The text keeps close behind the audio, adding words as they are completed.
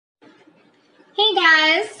Hey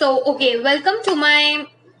guys, welcome to my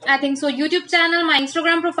YouTube channel, my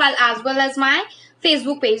Instagram profile as well as my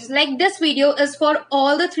Facebook page. Like this video is for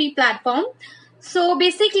all the three platforms. So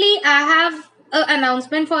basically I have an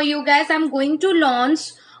announcement for you guys. I'm going to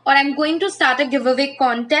launch or I'm going to start a giveaway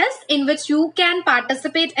contest in which you can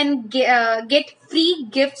participate and get free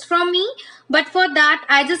gifts from me. But for that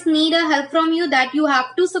I just need a help from you that you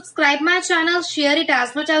have to subscribe my channel, share it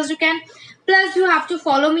as much as you can. Plus, you have to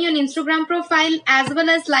follow me on Instagram profile as well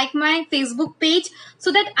as like my Facebook page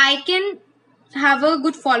so that I can have a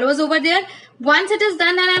good followers over there. Once it is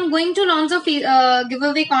done, then I'm going to launch a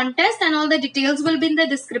giveaway contest and all the details will be in the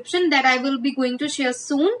description that I will be going to share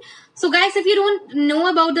soon. So guys, if you don't know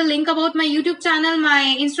about the link about my YouTube channel,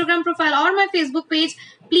 my Instagram profile or my Facebook page,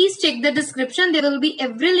 please check the description. There will be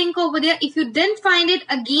every link over there. If you didn't find it,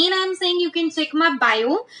 again I'm saying you can check my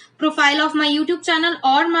bio profile of my YouTube channel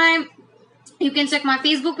or you can check my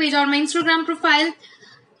Facebook page or my Instagram profile.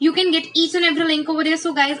 You can get each and every link over there.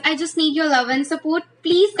 So guys, I just need your love and support.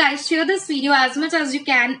 Please guys, share this video as much as you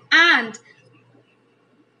can and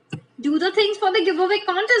do the things for the giveaway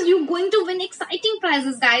contest. You're going to win exciting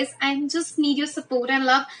prizes guys. I just need your support and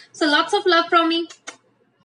love. So lots of love from me.